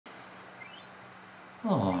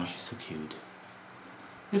Oh, she's so cute.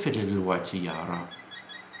 With a little white tiara.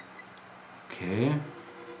 Okay.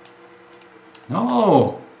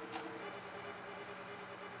 No!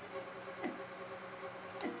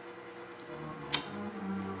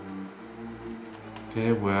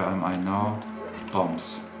 Okay, where am I now?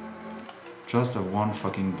 Bombs. Just a one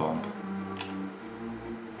fucking bomb.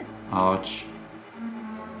 Ouch.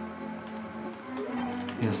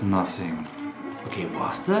 Here's nothing. Okay,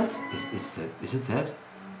 was that? Is it that?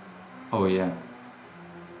 Oh yeah.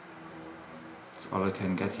 That's all I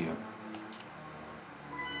can get here.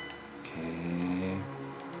 Okay.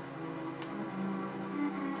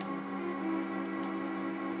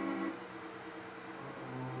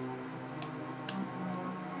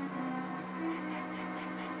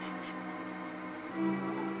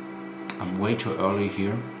 I'm way too early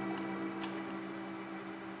here.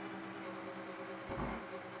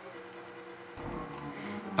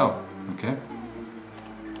 Oh, okay.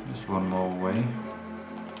 Just one more way.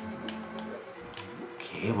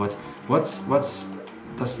 Okay, what's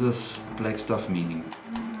does this black stuff meaning?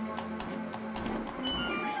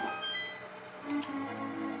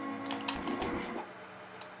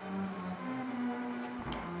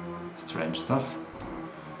 Strange stuff.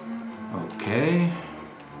 Okay.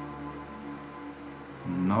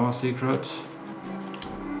 No secret.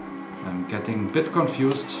 I'm getting a bit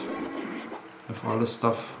confused with all this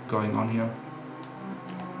stuff going on here.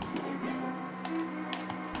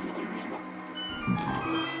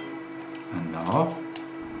 And now?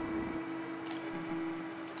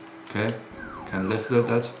 Okay, can live with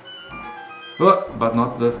that. Oh, but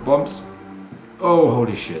not with bombs. Oh,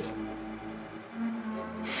 holy shit.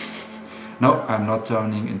 No, I'm not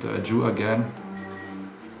turning into a Jew again.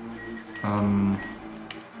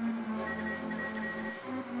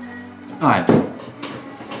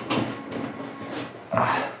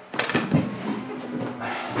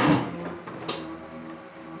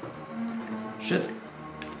 Shit.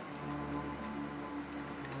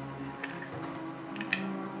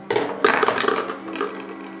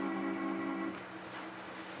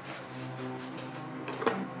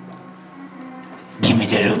 Give me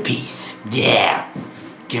the rupees. Yeah.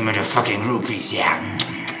 Give me the fucking rupees. Yeah.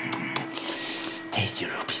 Tasty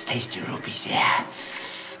rupees. Yeah.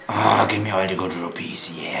 Oh, give me all the good rupees.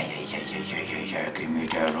 Yeah. Give me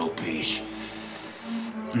the rupees.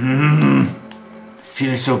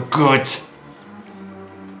 Feels so good.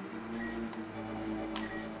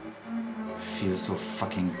 Feels so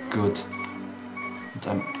fucking good. And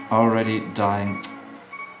I'm already dying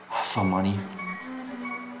for money.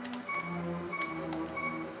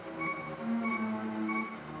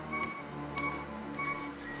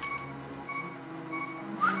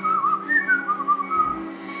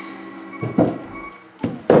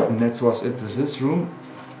 And that was it with this room.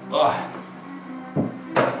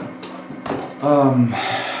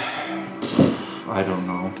 I don't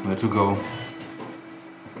know where to go.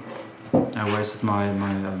 I wasted my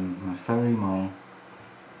ferry, my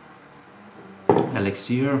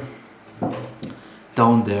elixir.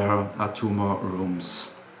 Down there are 2 more rooms.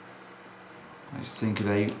 I think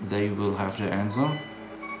they will have the answer.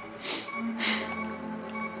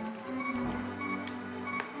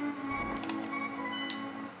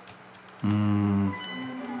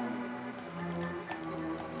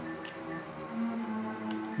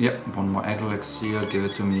 Yeah, 1 more egg elixir, give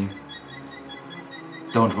it to me.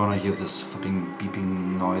 Don't wanna hear this fucking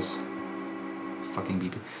beeping noise. Fucking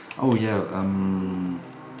beeping. Oh yeah,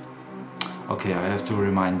 okay, I have to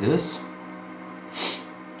remind this.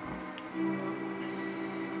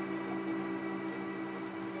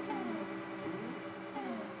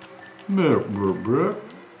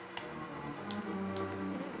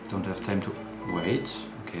 Don't have time to wait.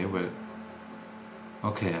 Okay, well.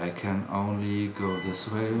 Okay, I can only go this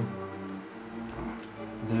way.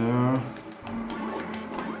 There.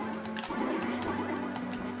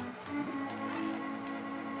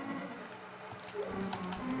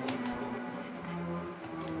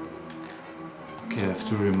 Okay, I have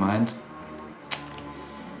to remind.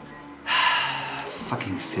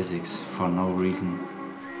 Fucking physics for no reason.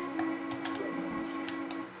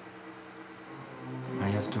 I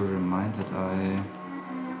have to remind that I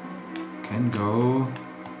can go.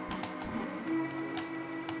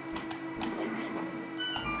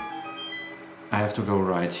 I have to go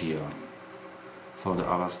right here for the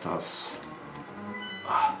other stuffs.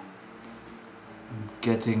 I'm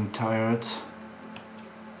getting tired.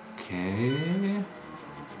 Okay.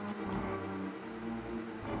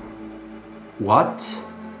 What?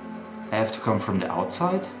 I have to come from the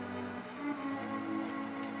outside?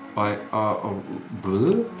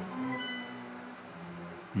 Blue?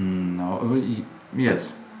 No, Yes.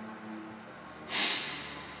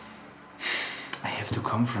 I have to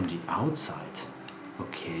come from the outside.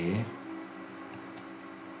 Okay.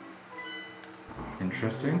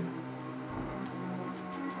 Interesting.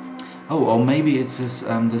 Oh, or maybe it's this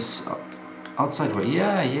this outside way.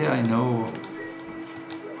 Yeah, yeah, I know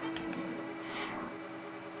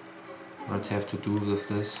what I have to do with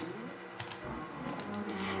this.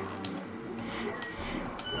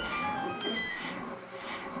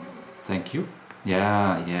 Thank you.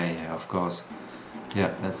 Yeah, yeah, yeah, of course.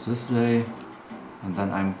 Yeah, that's this way. And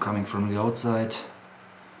then I'm coming from the outside.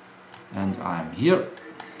 And I'm here.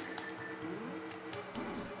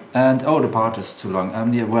 And oh, the part is too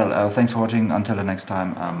long. Yeah, well, thanks for watching. Until the next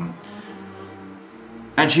time.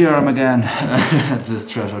 And here I am again at this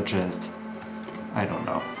treasure chest. I don't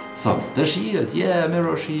know. So, the shield. Yeah,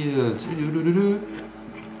 mirror shield.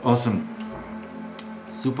 Awesome.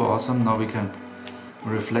 Super awesome. Now we can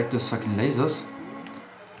reflect those fucking lasers.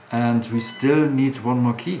 And we still need one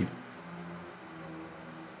more key.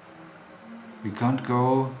 We can't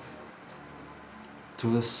go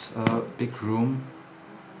to this big room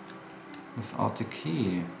without the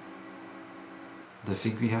key. I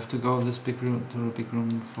think we have to go this big room to the big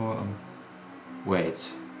room for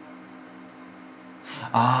wait.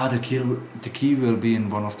 Ah, the key will be in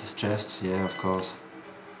one of these chests. Yeah, of course.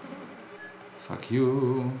 Fuck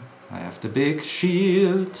you. I have the big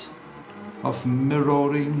shield of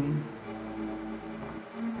mirroring.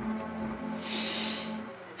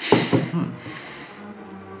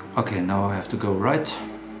 Okay, now I have to go right.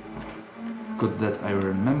 Good that I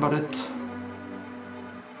remembered it.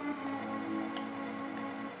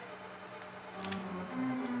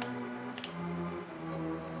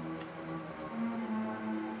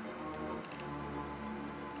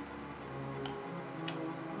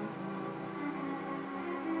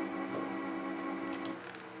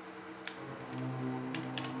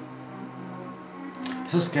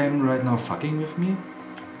 Is this game right now fucking with me?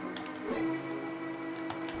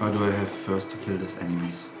 Or do I have first to kill these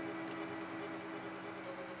enemies?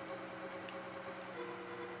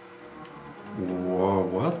 Whoa,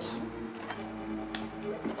 what?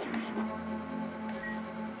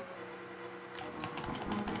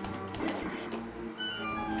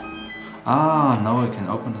 Ah, now I can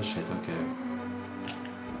open the shit, okay.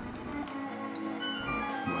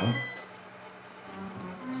 Well.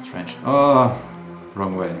 Strange. Oh,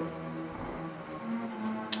 wrong way.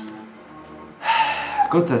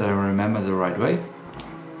 Good that I remember the right way.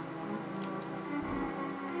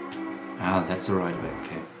 Ah, that's the right way,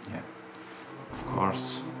 okay, yeah. Of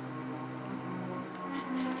course.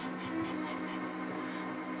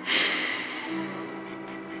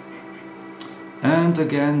 And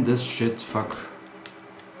again, this shit, fuck.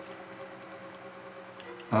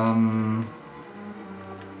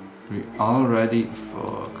 We already,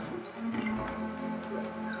 fuck.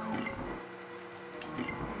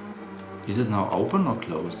 Is it now open or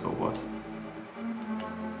closed or what?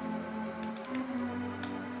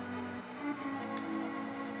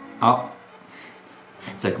 Oh.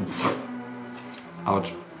 It's like,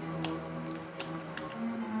 ouch.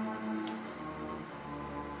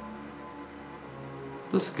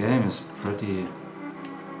 This game is pretty...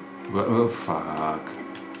 well, oh, fuck.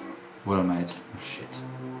 Well made. Oh, shit.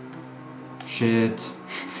 Shit.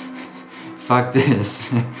 Fuck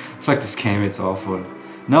this. Fuck this game, it's awful.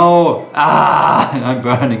 No! Ah! I'm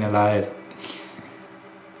burning alive.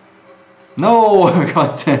 No!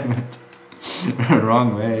 God damn it.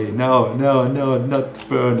 Wrong way. No, no, no, not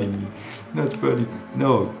burning me. Not burning.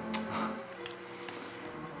 No.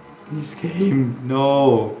 This game.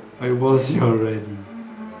 No. I was here already.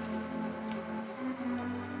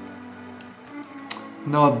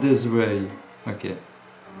 Not this way. Okay.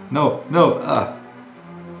 No, no. Ah.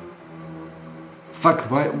 Fuck,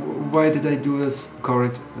 why did I do this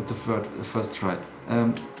correct at the first try?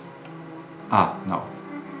 Ah, no.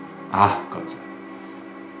 Ah,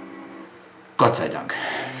 Gott sei Dank.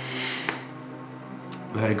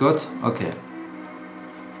 Very good, okay.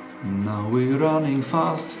 Now we're running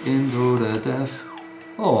fast into the death.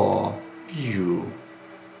 Oh, you.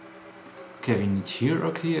 Okay, we need here,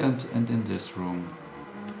 okay, and in this room.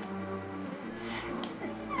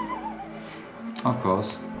 Of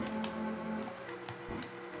course.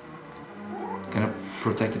 Can I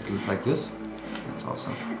protect it like this? That's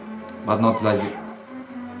awesome. But not like...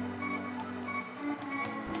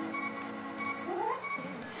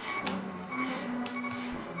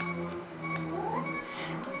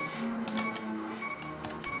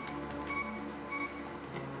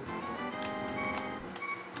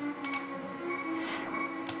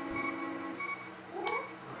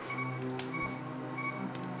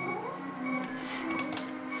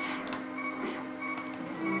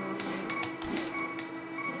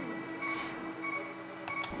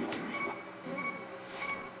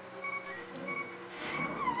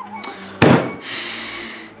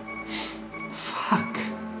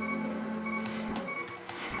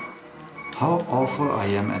 how awful I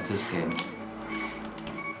am at this game.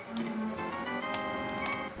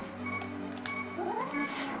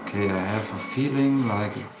 Okay, I have a feeling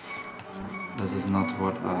like this is not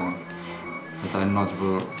what that I not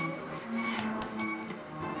will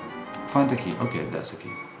find the key. Okay, there's a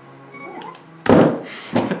key.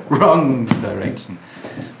 Wrong direction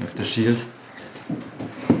with the shield.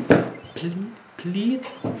 Please.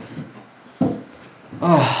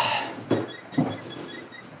 Oh.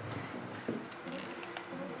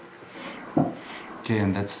 Okay,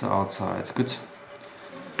 and that's the outside. Good.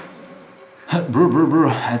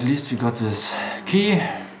 At least we got this key.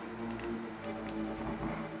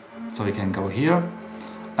 So we can go here.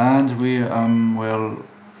 And we well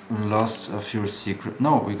lost a few secrets.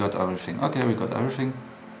 No, we got everything. Okay, we got everything.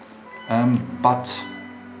 But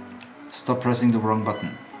stop pressing the wrong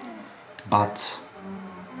button. But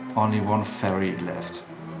only one fairy left.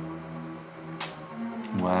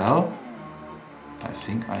 Well, I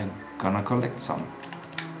think I'm gonna collect some.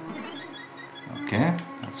 Okay,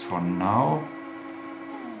 that's for now.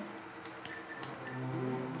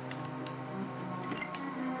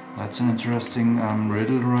 That's an interesting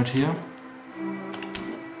riddle right here.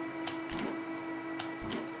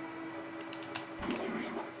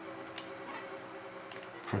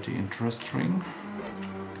 Pretty interesting.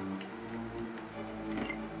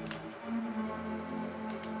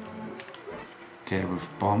 Okay, with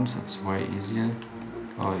bombs it's way easier.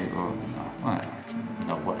 Oh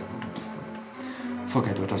no, what?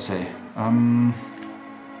 Forget what I say.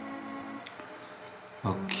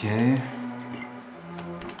 Okay.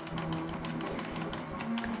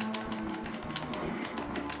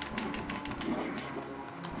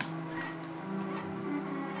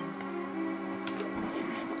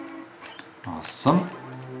 Awesome.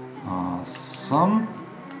 Awesome.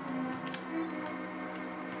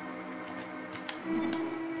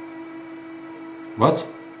 What?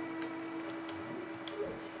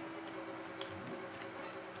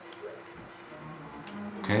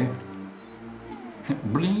 Okay.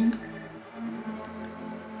 Bling.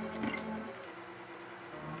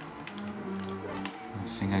 I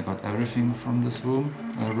think I got everything from this room.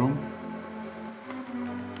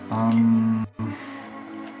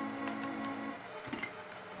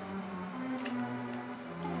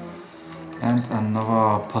 And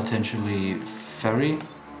another potentially fairy.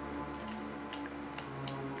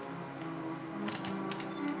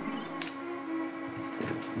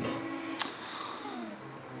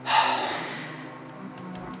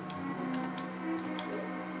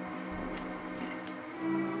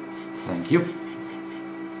 Thank you.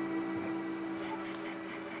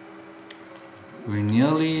 We're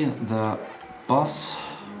nearly the boss.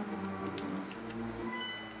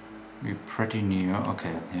 We're pretty near.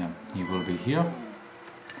 Okay, yeah, he will be here.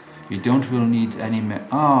 We will need any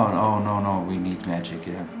oh no, we need magic,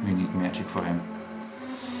 yeah. We need magic for him.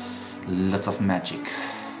 Lots of magic.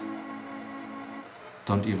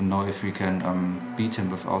 Don't even know if we can beat him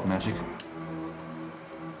without magic.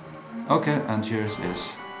 Okay, and here's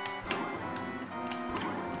is.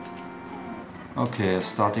 Okay,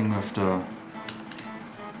 starting with the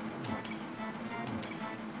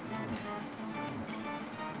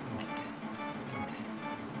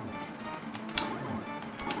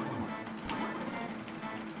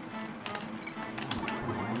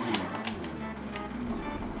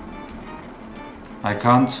I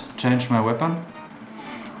can't change my weapon.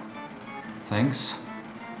 Thanks.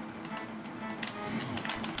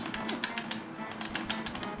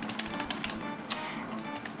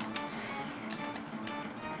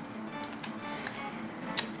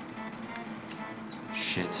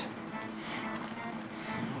 Shit.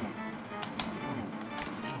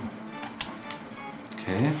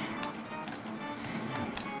 Okay.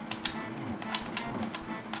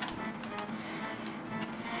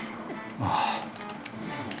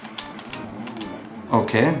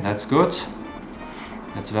 Okay, that's good.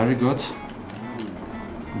 That's very good.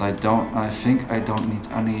 And I think I don't need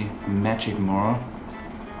any magic more.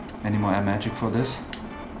 Any more magic for this.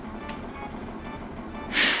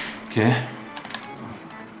 Okay.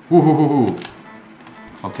 Woohoo!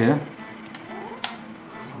 Okay.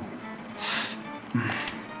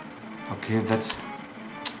 Okay, that's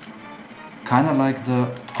kinda like the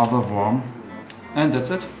other worm. And that's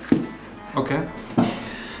it. Okay.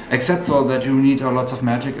 Except for that you need a lot of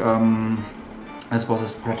magic, I suppose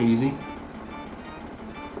it's pretty easy.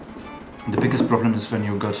 The biggest problem is when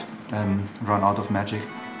you run out of magic.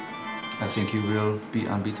 I think you will be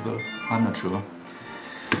unbeatable, I'm not sure.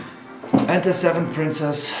 And the 7th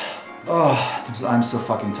princess. Oh, I'm so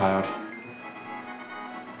fucking tired.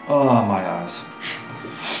 Oh, my eyes.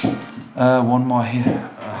 One more here.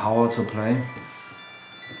 hour to play.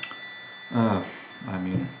 I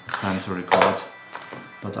mean, time to record,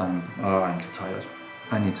 but I'm too tired.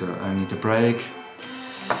 I need a break.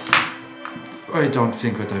 I don't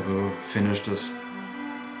think that I will finish this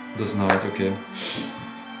night. Okay.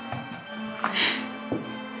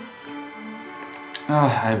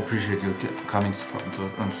 I appreciate you coming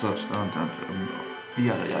and such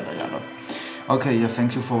yada yada yada. Okay, yeah,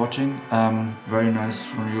 thank you for watching. Very nice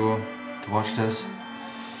from you to watch this.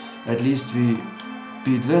 At least we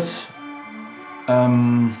beat this.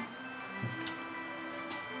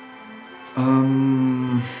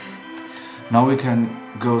 Now we can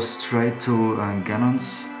go straight to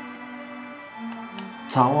Ganon's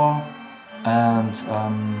tower and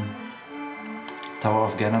Tower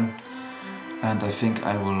of Ganon. And I think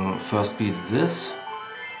I will first beat this,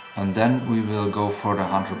 and then we will go for the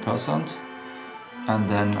 100%, and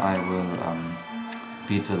then I will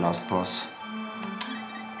beat the last boss.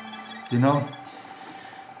 You know?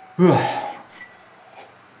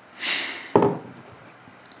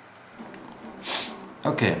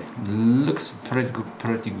 Okay, looks pretty good.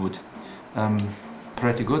 Pretty good.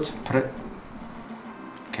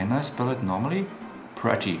 Can I spell it normally?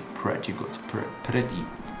 Pretty good. Pretty.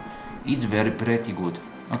 It's very pretty good.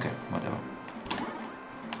 Okay, whatever.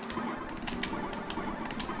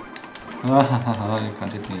 You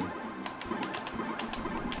can't hit me.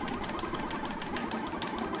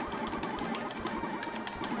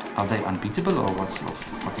 Are they unbeatable or what's the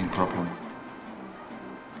fucking problem?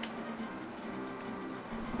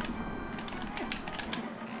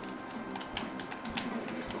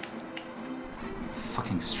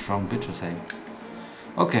 Fucking strong bitches, hey.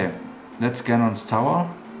 Okay, that's Ganon's tower.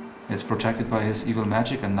 It's protected by his evil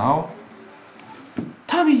magic, and now...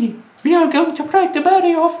 Tommy! We are going to break the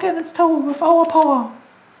barrier of Ganon's tower with our power!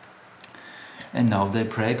 And now they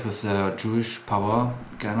break with the Jewish power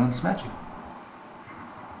Ganon's magic.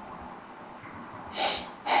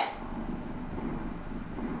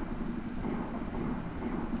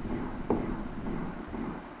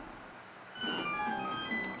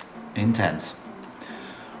 Intense.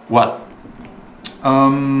 Well,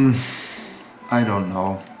 I don't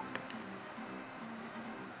know.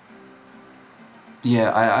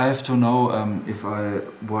 Yeah, I have to know if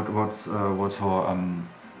what for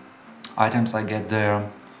items I get there.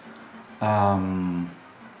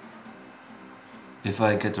 If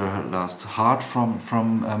I get the last heart from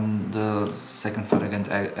the second fight against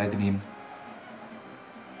Agni.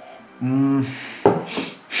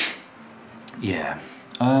 Yeah.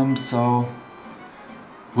 So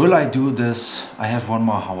will I do this? I have one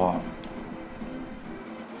more hour.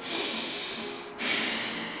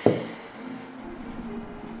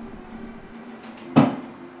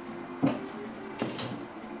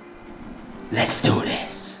 Let's do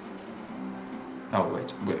this. Oh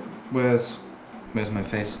wait, where's my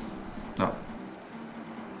face? No.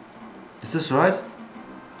 Is this right?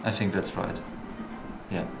 I think that's right.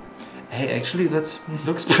 Yeah. Hey, actually that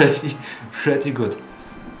looks pretty good.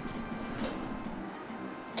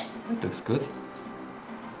 That looks good.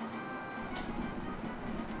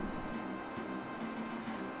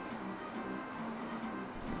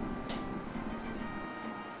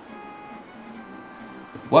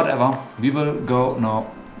 Whatever, we will go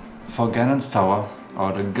now for Ganon's tower,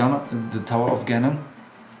 or the Tower of Ganon,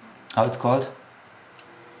 how it's called.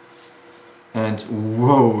 And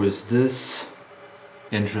whoa, is this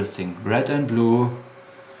interesting. Red and blue.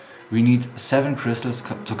 We need 7 crystals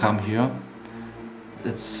to come here.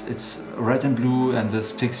 It's red and blue, and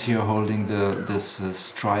this pig's here holding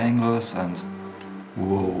this triangles, and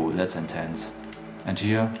whoa, that's intense. And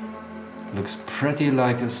here looks pretty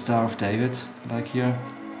like a Star of David, like here.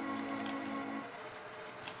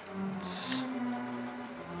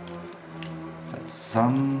 That's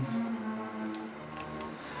sun.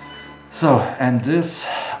 So, and this,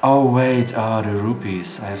 oh wait, the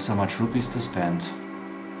rupees. I have so much rupees to spend.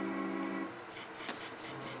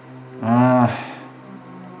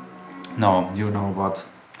 No, you know what,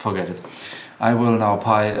 forget it. I will now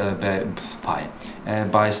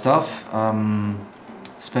buy stuff,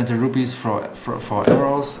 spend the rupees for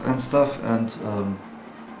arrows and stuff, and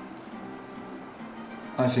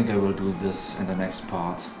I think I will do this in the next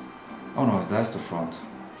part. Oh no, that's the front.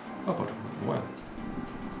 Oh, but well.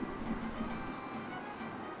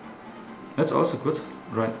 That's also good,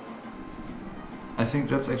 right? I think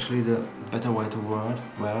that's actually the better way to word.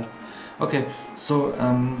 Okay, so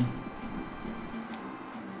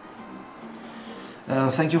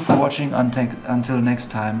thank you for watching. Until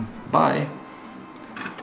next time. Bye.